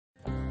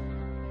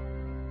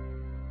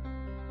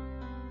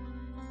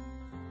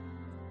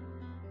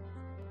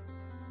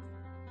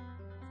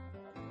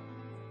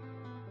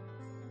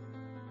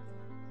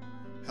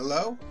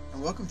Hello,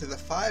 and welcome to the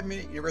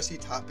 5-minute university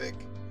topic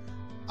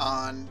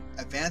on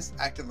Advanced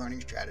Active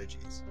Learning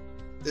Strategies.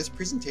 This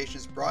presentation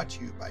is brought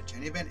to you by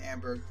Jenny Van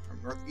Amberg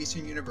from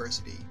Northeastern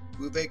University,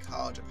 Bouvet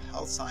College of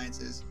Health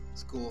Sciences,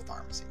 School of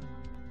Pharmacy.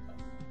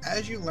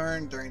 As you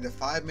learned during the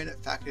 5-minute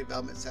faculty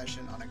development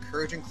session on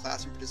encouraging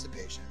classroom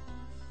participation,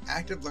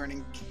 active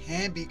learning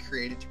can be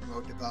created to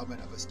promote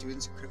development of a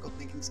student's critical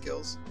thinking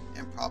skills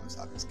and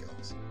problem-solving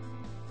skills.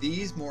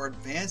 These more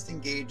advanced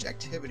engaged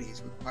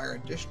activities require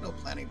additional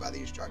planning by the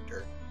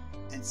instructor,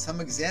 and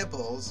some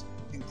examples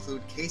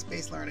include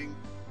case-based learning,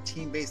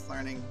 team-based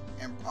learning,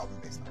 and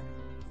problem-based learning.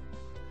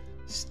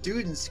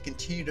 Students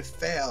continue to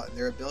fail in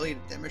their ability to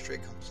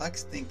demonstrate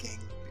complex thinking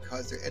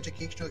because their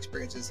educational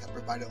experiences have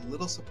provided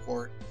little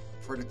support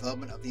for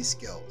development of these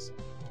skills.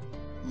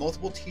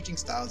 Multiple teaching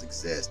styles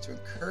exist to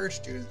encourage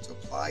students to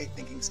apply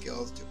thinking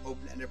skills to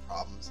open-ended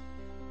problems,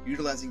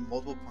 utilizing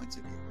multiple points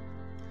of view.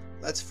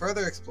 Let's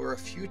further explore a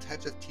few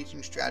types of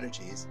teaching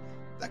strategies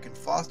that can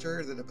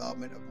foster the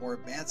development of more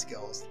advanced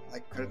skills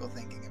like critical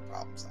thinking and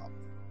problem solving.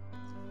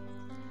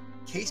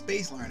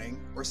 Case-based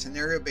learning, or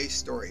scenario-based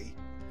story,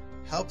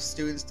 helps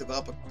students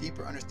develop a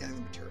deeper understanding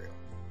of the material.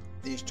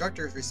 The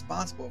instructor is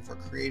responsible for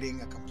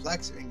creating a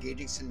complex and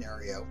engaging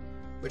scenario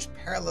which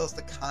parallels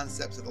the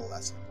concepts of the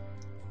lesson.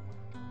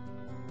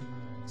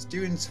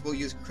 Students will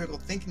use critical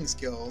thinking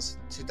skills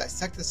to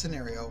dissect the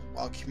scenario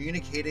while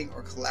communicating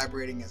or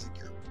collaborating as a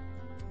group.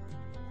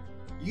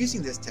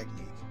 Using this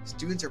technique,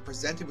 students are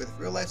presented with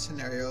real-life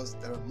scenarios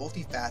that are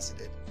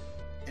multifaceted,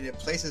 and it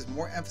places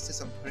more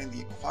emphasis on putting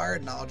the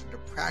acquired knowledge into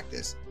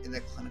practice in a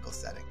clinical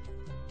setting.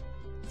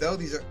 Though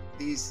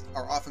these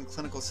are often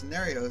clinical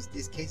scenarios,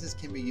 these cases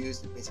can be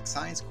used in basic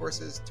science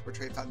courses to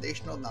portray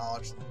foundational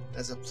knowledge that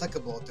is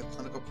applicable to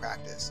clinical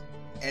practice,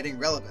 adding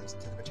relevance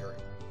to the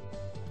material.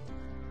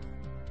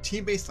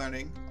 Team-based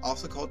learning,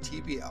 also called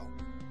TBL,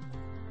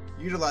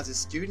 utilizes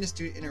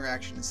student-to-student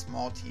interaction in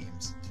small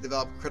teams to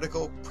develop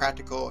critical,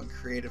 practical, and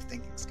creative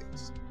thinking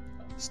skills.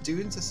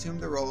 Students assume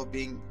the role of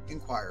being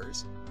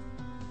inquirers,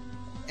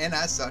 and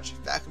as such,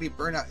 faculty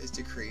burnout is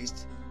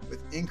decreased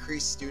with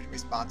increased student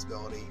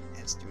responsibility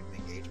and student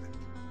engagement.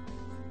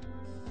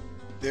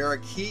 There are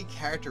key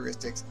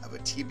characteristics of a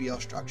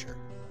TBL structure,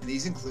 and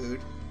these include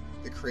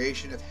the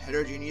creation of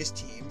heterogeneous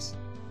teams.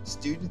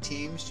 Student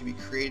teams should be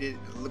created in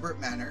a deliberate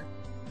manner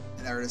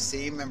and are the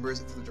same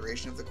members for the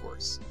duration of the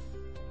course.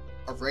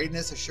 A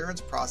readiness assurance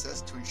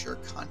process to ensure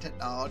content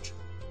knowledge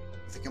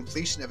with the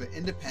completion of an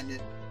independent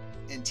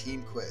and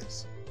team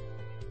quiz.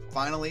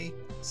 Finally,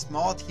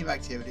 small team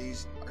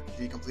activities are to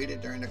be completed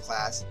during the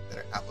class that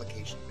are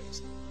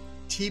application-based.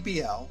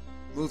 TBL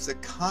moves the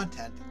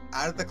content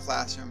out of the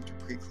classroom to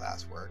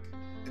pre-class work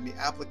and the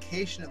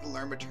application of the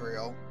learned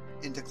material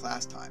into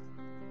class time.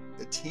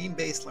 The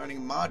team-based learning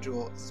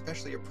module is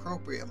especially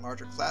appropriate in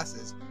larger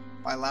classes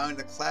by allowing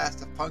the class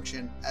to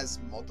function as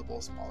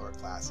multiple smaller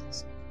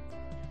classes.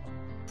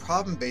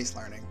 Problem-based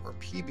learning, or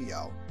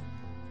PBL,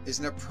 is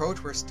an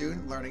approach where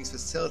student learning is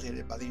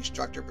facilitated by the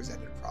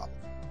instructor-presented problem.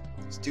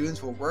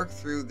 Students will work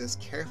through this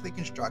carefully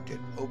constructed,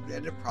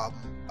 open-ended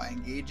problem by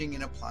engaging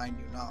and applying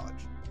new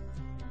knowledge.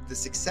 The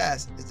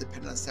success is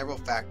dependent on several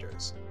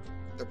factors.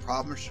 The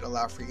problem should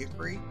allow free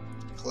inquiry,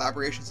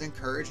 collaboration is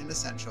encouraged and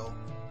essential,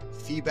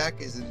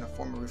 feedback is in the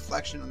form of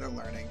reflection on their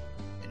learning,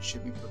 and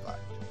should be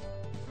provided.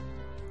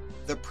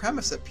 The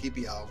premise of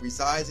PBL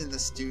resides in the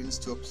students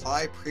to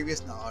apply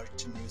previous knowledge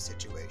to new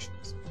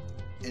situations.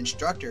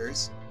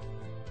 Instructors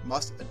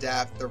must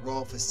adapt the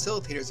role of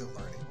facilitators of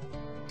learning,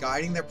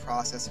 guiding the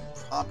process and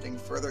prompting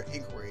further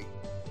inquiry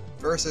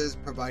versus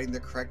providing the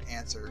correct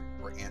answer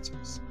or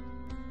answers.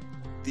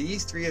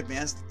 These three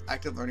advanced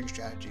active learning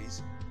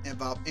strategies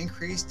involve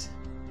increased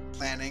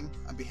planning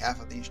on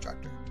behalf of the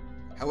instructor.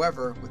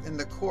 However, within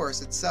the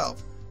course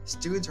itself,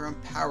 students are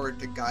empowered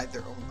to guide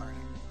their own learning.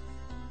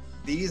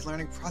 These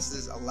learning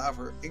processes allow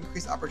for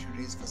increased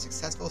opportunities for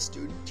successful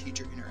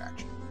student-teacher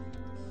interaction.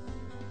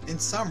 In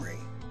summary,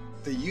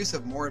 the use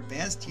of more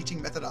advanced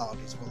teaching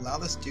methodologies will allow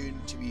the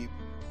student to be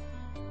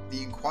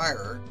the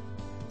inquirer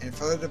and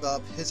further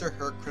develop his or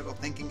her critical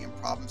thinking and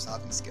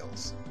problem-solving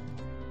skills.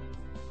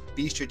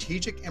 Be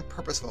strategic and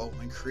purposeful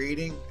when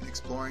creating and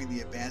exploring the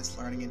advanced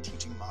learning and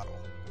teaching model.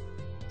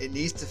 It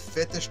needs to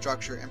fit the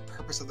structure and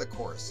purpose of the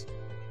course,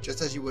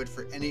 just as you would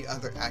for any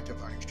other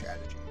active learning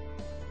strategy.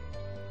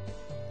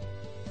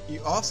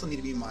 You also need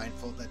to be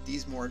mindful that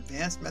these more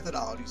advanced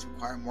methodologies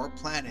require more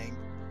planning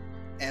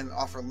and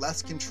offer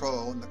less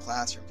control in the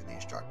classroom to the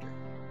instructor.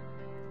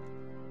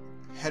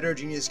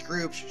 Heterogeneous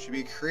groups should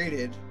be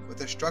created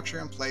with a structure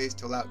in place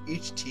to allow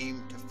each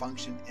team to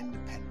function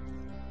independently.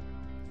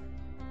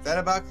 That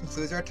about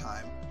concludes our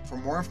time. For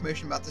more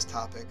information about this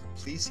topic,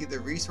 please see the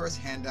resource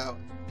handout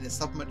and the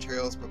supplemental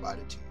materials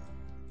provided to you.